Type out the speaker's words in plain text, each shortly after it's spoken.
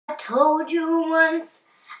told you once,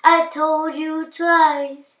 I told you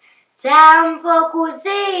twice. Time for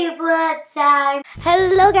Zebra time.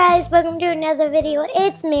 Hello guys, welcome to another video.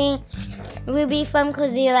 It's me, Ruby from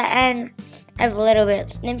Kozira, and I have a little bit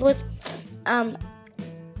of sniffles.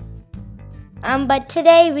 But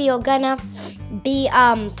today we are gonna be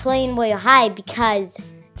playing Royal High because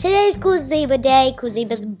today's Kozira Day,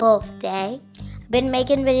 Kozira's birthday. I've been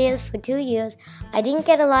making videos for 2 years. I didn't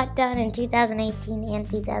get a lot done in 2018 and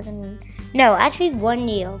actually 1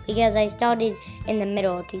 year, because I started in the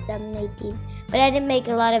middle of 2018. But I didn't make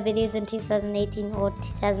a lot of videos in 2018 or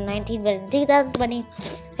 2019, but in 2020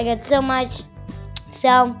 I got so much.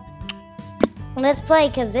 So let's play,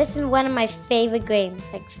 because this is one of my favorite games,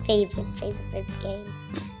 like favorite game,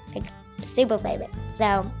 like super favorite.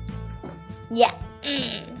 So yeah.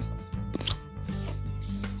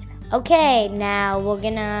 Okay, now we're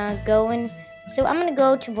gonna go in. So I'm gonna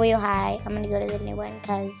go to Royal High. I'm gonna go to the new one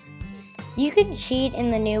because you can cheat in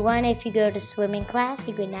the new one. If you go to swimming class,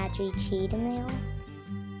 you can actually cheat in there.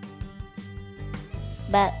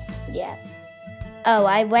 But yeah. Oh,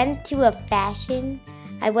 I went to the fashion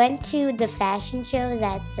shows at I went to the fashion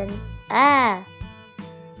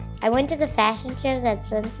shows at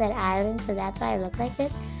Sunset Island, so that's why I look like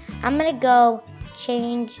this. I'm gonna go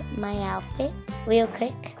change my outfit real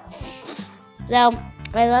quick. So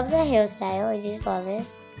I love the hairstyle, I just love it.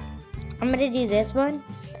 I'm gonna do this one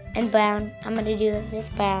and brown. I'm gonna do this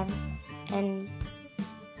brown. And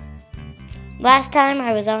last time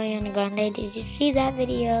I was on Ariana Grande. Did you see that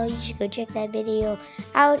video? You should go check that video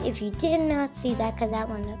out if you did not see that, because that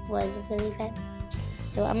one was really fun.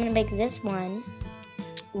 So I'm gonna make this one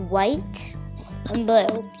white and blue.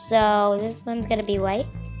 So this one's gonna be white,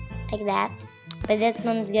 like that. But this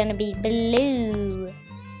one's gonna be blue.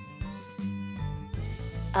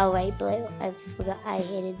 Oh wait, blue. I forgot. I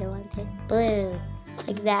hated the one thing. Blue,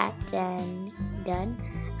 like that, and done.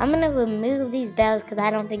 I'm gonna remove these bells because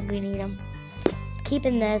I don't think we need them.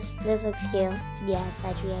 Keeping this. This looks cute. Yes,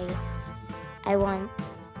 actually, I want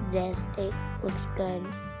this. It looks good.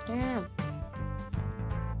 Yeah.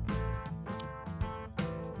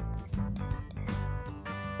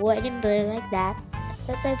 White and blue like that.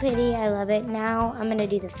 That's so pretty. I love it. Now I'm gonna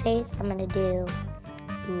do the face. I'm gonna do.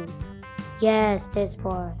 Ooh. Yes, this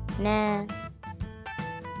one. Nah.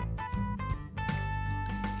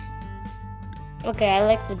 Okay, I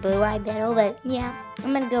like the blue eye better, but yeah,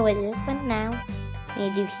 I'm gonna go with this one now. I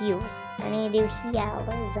need to do heels. I need to do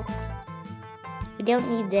heels. We don't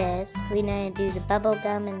need this. We're gonna do the bubble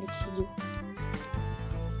gum and the heels.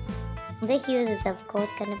 The heels is of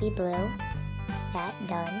course gonna be blue. That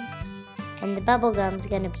done. And the bubble gum is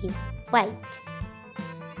gonna be white.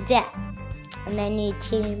 That. And then I need to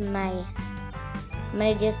change my. I'm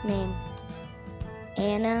gonna just name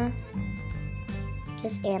Anna.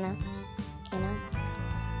 Just Anna. Anna.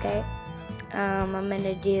 Okay. I'm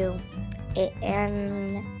gonna do it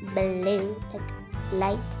in blue, like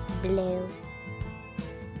light blue.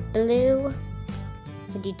 Blue.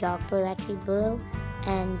 I do dark blue, actually blue,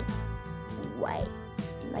 and white,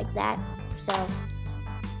 like that. So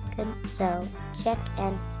good. So check.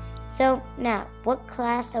 And so now, what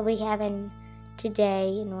class are we having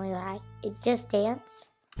today in Royal High? It's just dance.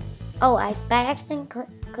 Oh, I by accident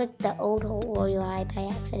clicked the old Royal High by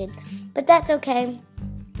accident, but that's okay.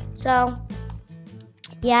 So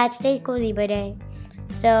yeah, today's Kozira Day.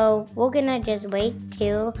 So we're gonna just wait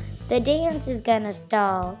till the dance is gonna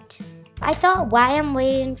start. I thought while I'm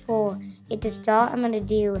waiting for it to start, I'm gonna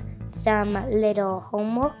do some little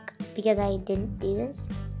homework because I didn't do this.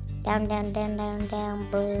 Down, down, down, down, down,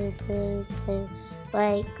 blue, blue, blue,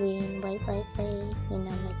 white, green, white, white, white, you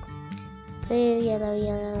know, like blue, yellow,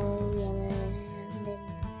 yellow, yellow, and then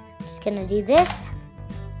I'm just gonna do this.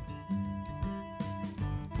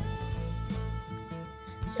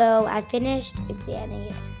 So I finished, I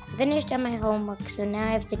finished on my homework, so now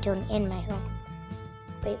I have to turn in my homework.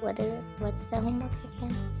 Wait, what is it? What's the homework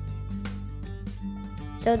again?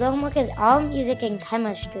 So the homework is art, music, and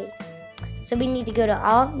chemistry. So we need to go to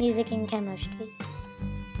art, music, and chemistry.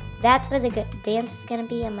 That's where the dance is gonna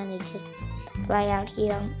be. I'm gonna just fly out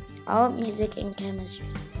here. Art, music, and chemistry.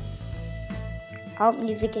 Art,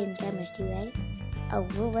 music, and chemistry, right? Oh,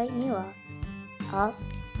 we're right near art.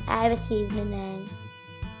 I received an A.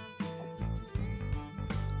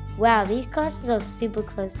 Wow, these classes are super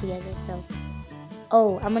close together. So,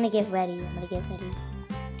 oh, I'm gonna get ready. I'm gonna get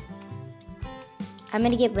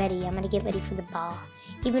ready for the ball.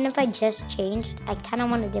 Even if I just changed, I kind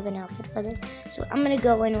of want a different outfit for this. So I'm going to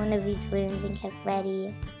go in one of these rooms and get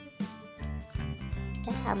ready.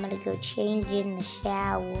 I'm going to go change in the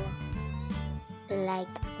shower. Like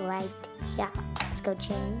right here. let's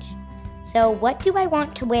go change. So what do I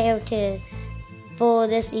want to wear for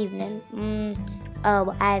this evening?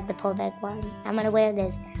 Oh, I have the perfect one. I'm gonna wear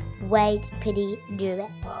this white pretty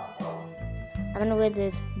dress. I'm gonna wear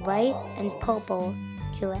this white and purple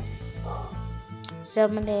dress. So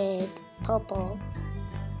I'm gonna hit purple.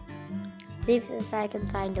 See if I can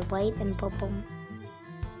find a white and purple.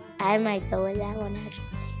 I might go with that one actually.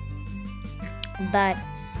 But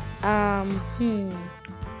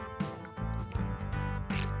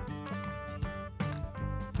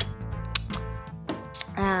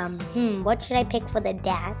what should I pick for the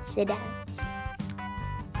dance?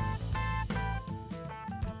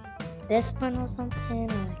 This one or something?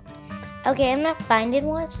 Okay, I'm not finding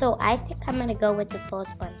one, so I think I'm gonna go with the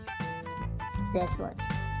first one. This one.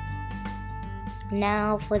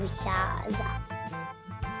 Now for the heels.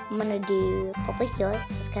 I'm gonna do purple heels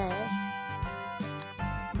because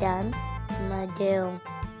done. I'm gonna do,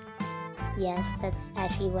 yes, that's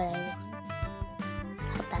actually what I want.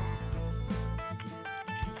 How about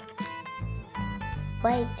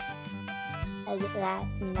white, like that,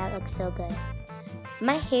 and that looks so good.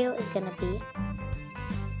 My hair is gonna be,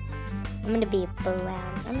 I'm gonna be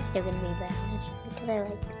brown. I'm still gonna be brown actually because I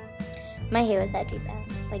like, my hair is actually brown.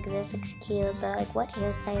 Like this looks cute, but like what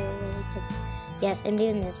hairstyle really? Because yes, I'm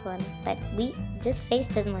doing this one, but this face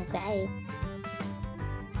doesn't look right.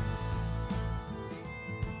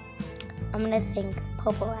 I'm gonna think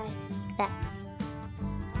purple eyes, like that.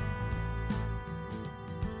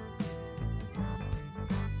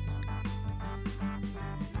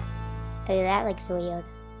 Okay, that looks weird.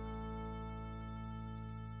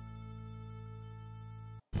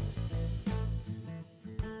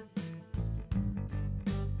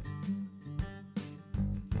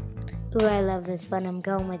 Ooh, I love this one. I'm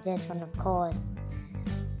going with this one, of course.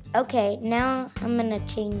 Okay, now I'm gonna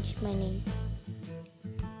change my name.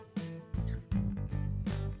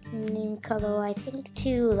 Name color, I think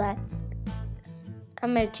to like,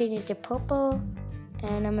 I'm gonna change it to purple,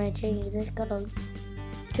 and I'm gonna change this color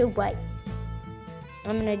to white.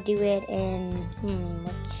 I'm gonna do it in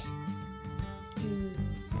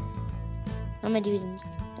I'm gonna do it in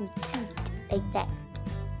pink, like that.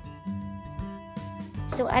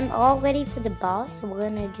 So I'm all ready for the ball, so we're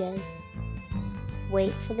gonna just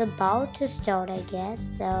wait for the ball to start, I guess.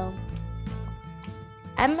 So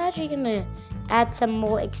I'm actually gonna add some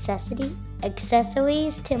more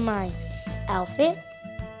accessories to my outfit.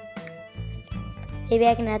 Maybe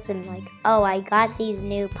I can add some oh, I got these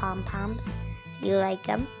new pom-poms. You like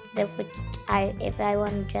them? If I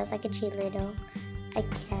want to dress like a cheerleader, I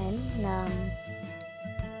can.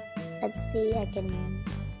 Let's see, I can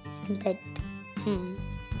put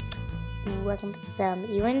I can put some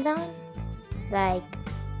earrings on. Like,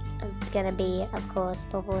 it's gonna be, of course,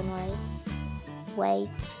 purple and white,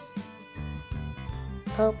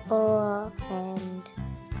 purple and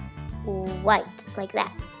white, like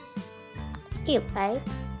that. It's cute, right?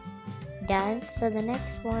 Done. So the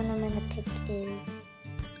next one I'm gonna pick is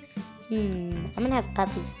I'm gonna have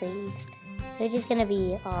puffy sleeves. They're just gonna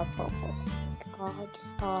be all purple,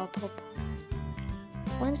 just all purple.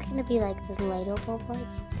 One's gonna be like this lighter purple,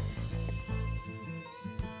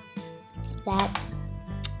 I think.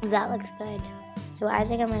 That looks good. So I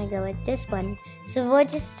think I'm gonna go with this one. So we're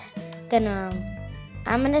just gonna,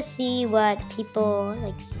 I'm gonna see what people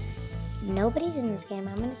like. Nobody's in this game.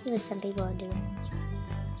 I'm gonna see what some people are doing.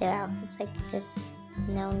 Their outfits,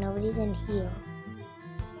 nobody's in here.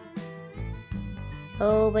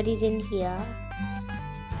 Nobody's in here.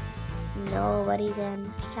 Nobody's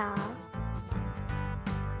in here.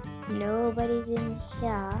 Nobody's in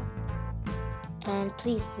here. And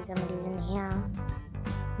please say somebody's in here.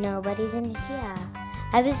 Nobody's in here.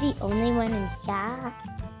 I was the only one in here.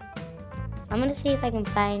 I'm gonna see if I can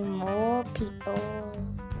find more people.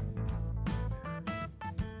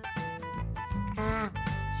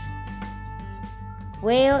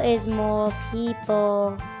 Where is more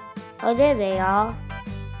people? Oh, there they are.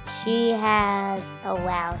 She has, oh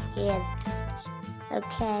wow, she has,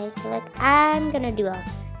 okay, so I'm gonna do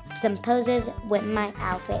some poses with my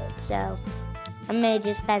outfit. So I'm gonna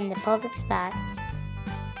just find the perfect spot.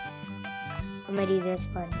 I'm gonna do this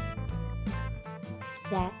one.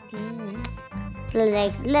 That. So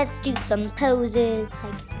let's do some poses.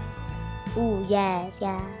 Ooh, yes.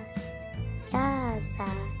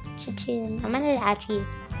 Cha-ching. I'm gonna actually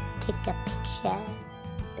take a picture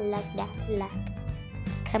like that.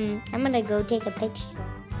 I'm gonna go take a picture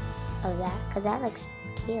of that because that looks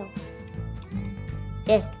cute.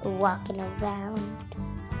 Just walking around.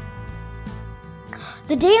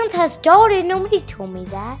 The dance has started. Nobody told me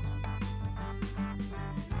that.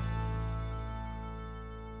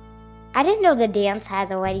 I didn't know the dance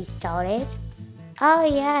has already started. Oh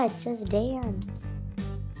yeah, it says dance.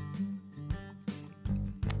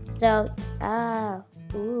 So,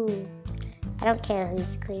 ooh. I don't care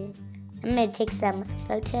who's queen. I'm gonna take some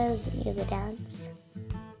photos near the dance.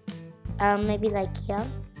 Maybe like here.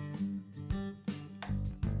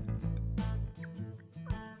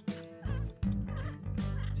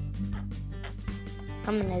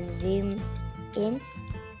 I'm gonna zoom in.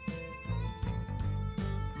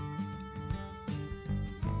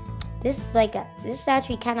 This is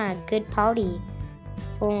actually kind of a good party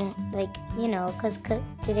for, like, you know, cause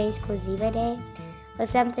today's Coziva Day or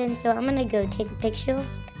something. So I'm gonna go take a picture.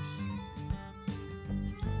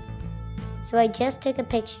 So I just took a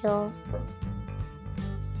picture.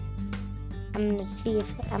 I'm gonna see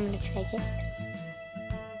if I'm gonna try again.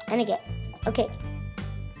 And again. Okay.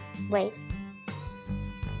 Wait.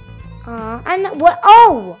 I'm not what?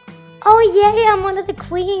 Oh yeah, I'm one of the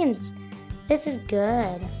queens. This is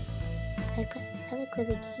good. I look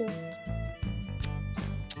really cute.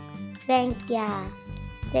 Thank ya.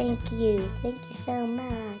 Thank you so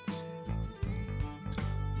much.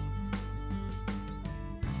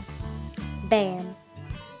 Bam.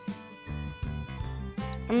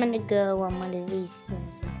 I'm gonna go on one of these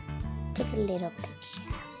things and take a little picture.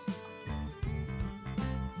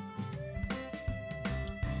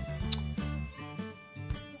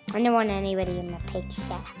 I don't want anybody in my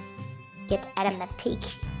picture. Get out of my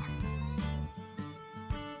picture.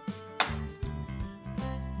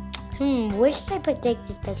 Where should I take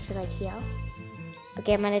this picture? Like here?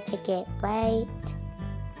 Okay, I'm gonna take it right.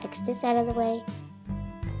 X this out of the way.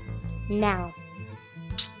 Now.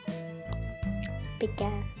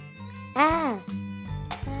 Bigger. What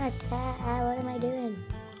am I doing?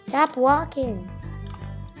 Stop walking.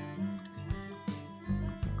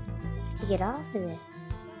 To get off of this.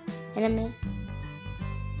 And I'm in.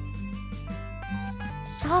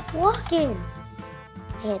 Stop walking.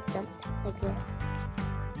 I hit something like this.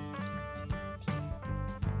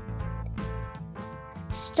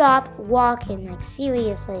 Stop walking, like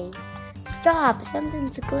seriously. Stop,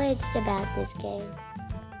 something's glitched about this game.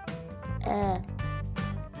 I'm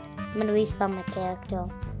gonna respawn my character.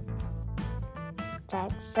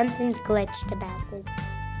 Something's glitched about this.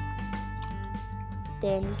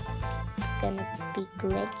 Then it's gonna be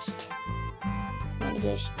glitched. I'm gonna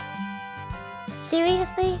go.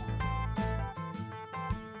 Seriously?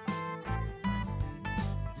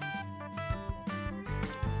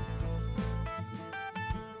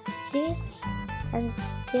 Seriously? I'm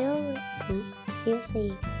still.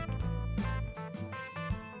 Seriously.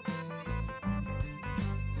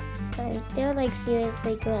 So I'm still like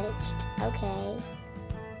seriously glitched. Okay.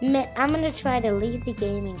 I'm gonna try to leave the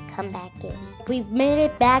game and come back in. We've made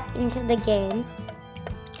it back into the game.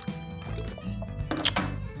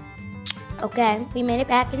 Okay, we made it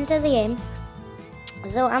back into the game.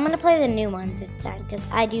 So I'm gonna play the new one this time because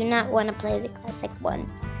I do not want to play the classic one.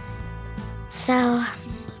 So,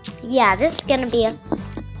 yeah, this is gonna be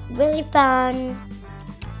really fun.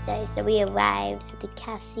 Okay, so we arrived at the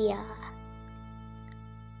cassia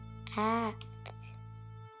app.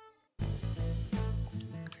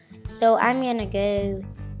 So I'm gonna go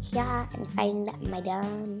here and find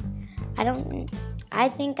Madame. I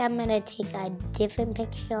think I'm gonna take a different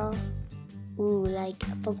picture. Ooh, like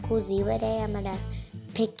for Coziva Day, I'm gonna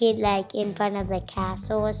pick it like in front of the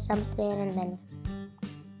castle or something, and then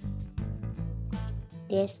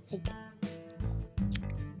this, like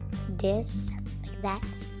that.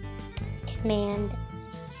 Command.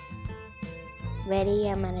 Ready?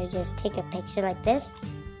 I'm gonna just take a picture like this.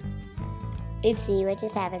 Oopsie, what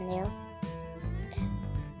just happened there?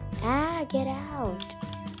 Get out.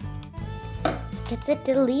 Get the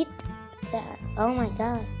delete that. Oh my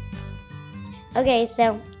god. Okay,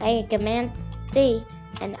 so I command C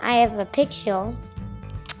and I have a picture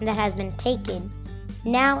that has been taken.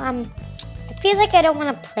 Now I feel like I don't want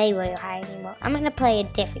to play Royal High anymore. I'm gonna play a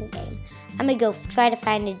different game. I'm gonna go try to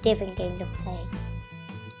find a different game to play.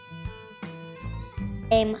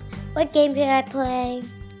 What game did I play?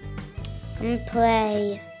 I'm gonna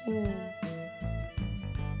play.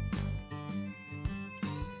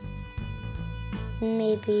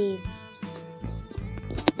 Maybe.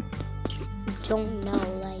 Don't know,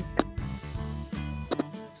 like.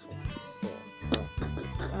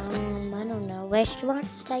 I don't know. Restaurant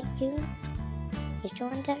Tycoon?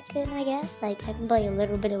 Restaurant Tycoon, I guess. Like, I can play a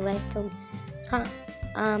little bit of restaurant.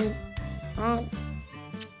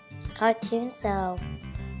 Cartoon, so.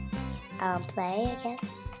 Play, I guess.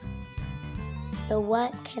 So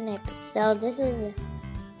what can I, so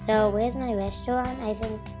where's my restaurant? I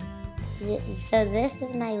think, so this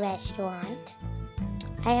is my restaurant.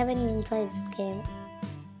 I haven't even played this game.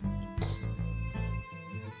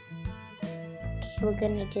 Okay, we're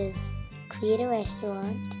gonna just create a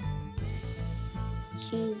restaurant.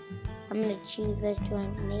 I'm gonna choose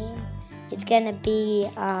restaurant name. It's gonna be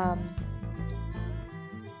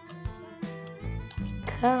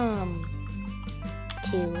come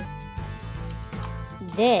to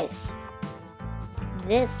this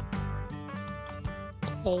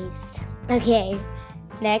place. Okay,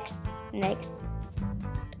 next. Okay,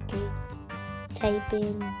 type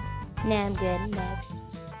in. Nah, I'm good. Next.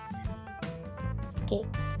 Okay.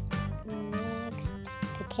 Next.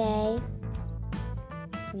 Okay.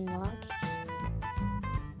 Unlock.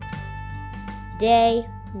 Day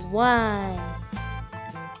 1.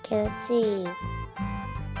 Okay, let's see.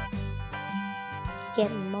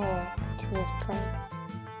 Get more to this place.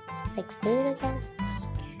 It's like food, I guess.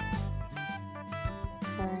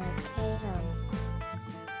 Okay,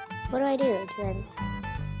 what do I do? Do I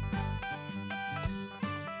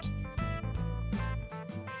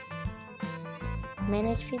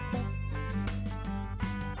manage people?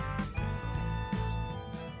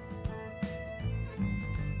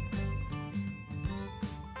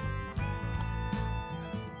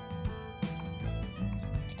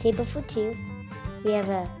 A table for 2. We have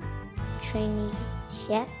a trainee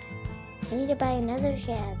chef. I need to buy another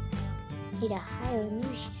chef. I need to hire a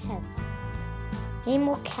new chef. I need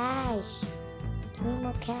more cash. I need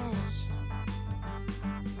more cash.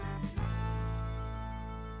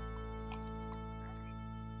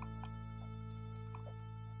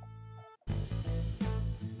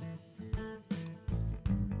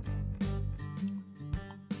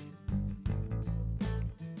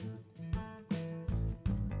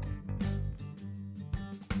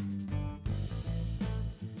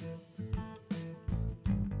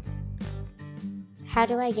 How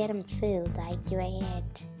do I get him food? Like, do I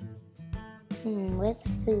hit? Where's the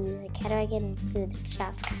food? Like, how do I get him food? Like,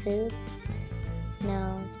 shop for food?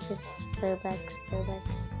 No, just Robux.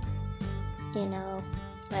 You know,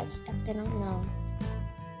 that stuff. I don't know.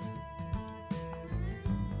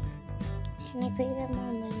 Can I pay them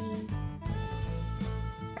more money?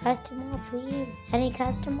 Customer, please. Any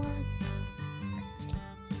customers?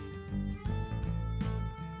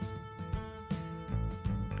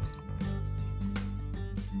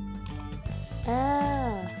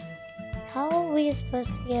 Oh, how are we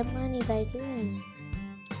supposed to get money by doing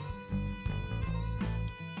it?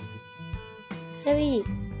 How do we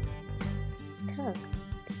cook?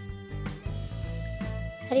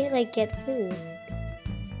 How do you like get food?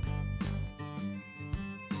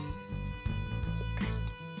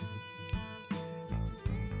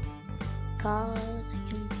 God,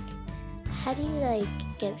 how do you like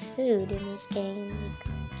get food in this game?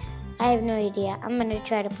 I have no idea. I'm gonna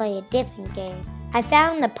try to play a different game. I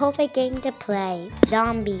found the perfect game to play,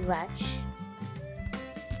 Zombie Rush.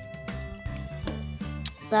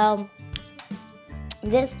 So,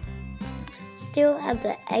 this still have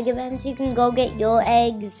the egg events. You can go get your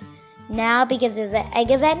eggs now because there's an egg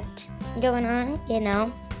event going on, you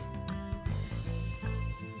know.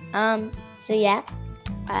 So yeah,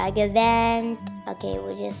 egg event. Okay,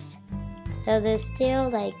 so there's still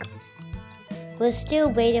like, we're still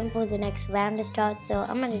waiting for the next round to start, so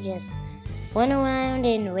I'm gonna just run around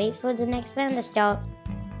and wait for the next round to start.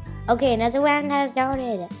 Okay, another round has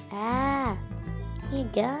started. Need a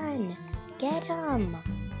gun. Get him.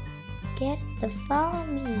 Get the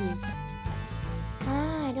farmies.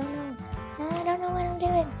 I don't know. I don't know what I'm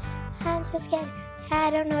doing. I'm so scared. I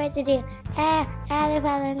don't know what to do. They're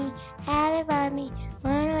following me. They're following me.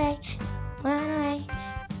 Run away.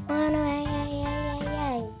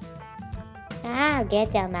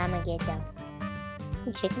 Get down, mama, get down.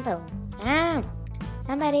 Ooh, chicken bone.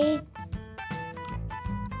 Somebody.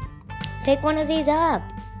 Pick one of these up.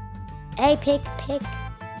 Hey, pick.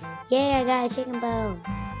 Yay, I got a chicken bone.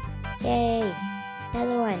 Yay.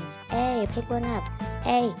 Another one. Hey, pick one up.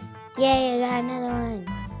 Hey. Yay, I got another one.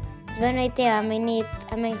 There's one right there. I'm gonna need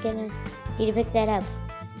to pick that up.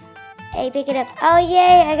 Hey, pick it up. Oh,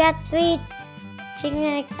 yay, I got 3 chicken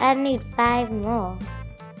eggs. I need 5 more.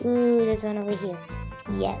 Ooh, there's one over here.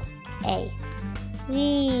 Yes. Hey.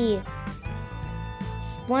 3.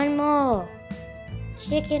 One more.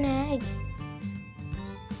 Chicken egg.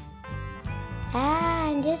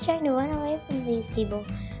 I'm just trying to run away from these people.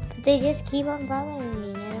 But they just keep on following me,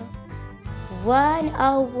 you know? Run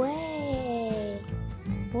away.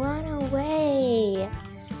 Run away.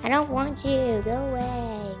 I don't want you. Go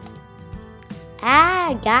away.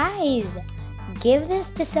 Guys. Give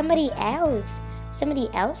this to somebody else. Somebody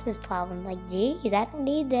else's problem. Like, geez, I don't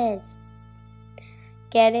need this.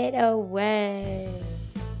 Get it away.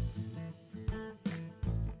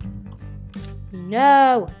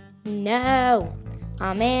 No. No.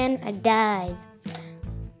 Oh man, I died.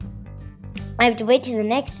 I have to wait till the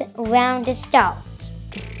next round to start.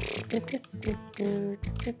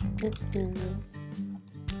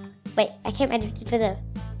 Wait, I can't edit for the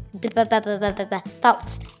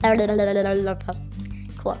faults.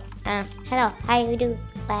 Cool. Hello, how you do?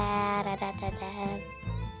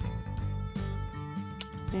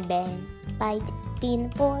 Bang, bite, bean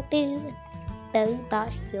for boo. Boo,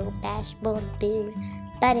 bosh, yo, bash, boo, boo.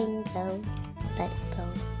 Butting go,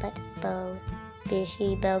 but bow.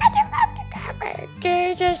 Fishy bow.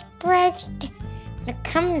 Jesus Christ. Now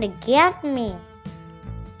come to get me.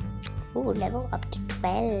 Ooh, level up to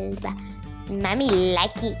 12. Mommy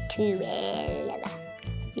like it 12.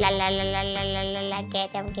 La la la la la la la la.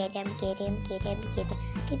 Get him. Get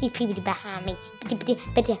these people behind me. He's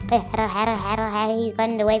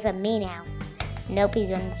running away from me now. Nope,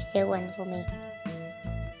 he's still running for me.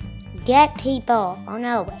 Get people. Oh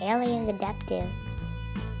no, aliens adaptive.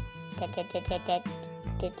 Get him.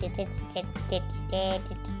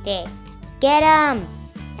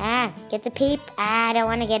 Get the peep. I don't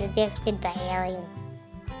want to get addicted by aliens.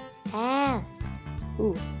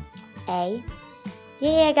 Ooh. A.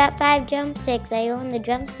 Yeah, I got 5 drumsticks. I own the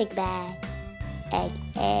drumstick bag. Egg.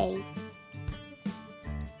 A.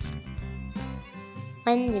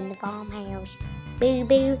 One's in the farmhouse. Boo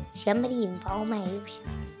boo. Somebody in farmhouse.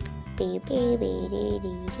 Boo boo boo dee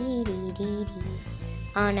dee dee dee dee dee.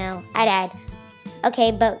 Oh no, I died.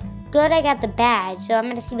 Okay, but good I got the badge, so I'm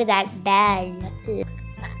gonna see what that badge is.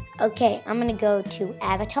 Okay, I'm gonna go to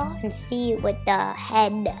Avatar and see what the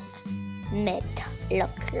helmet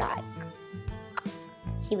looks like.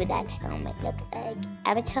 See what that helmet looks like.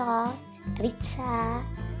 Avatar.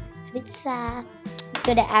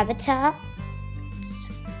 Go to Avatar.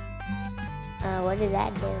 What does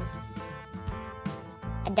that do?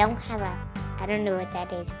 I don't know what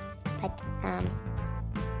that is, but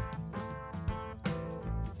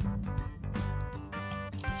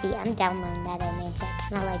see, I'm downloading that image. I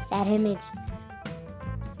kind of like that image.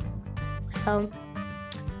 Well,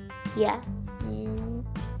 yeah.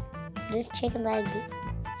 This chicken leg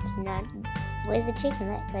is not. Where's the chicken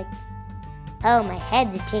leg? Like, oh, my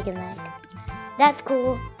head's a chicken leg. That's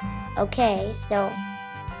cool. Okay, so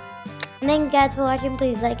thank you guys for watching.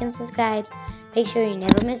 Please like and subscribe. Make sure you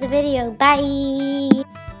never miss a video. Bye.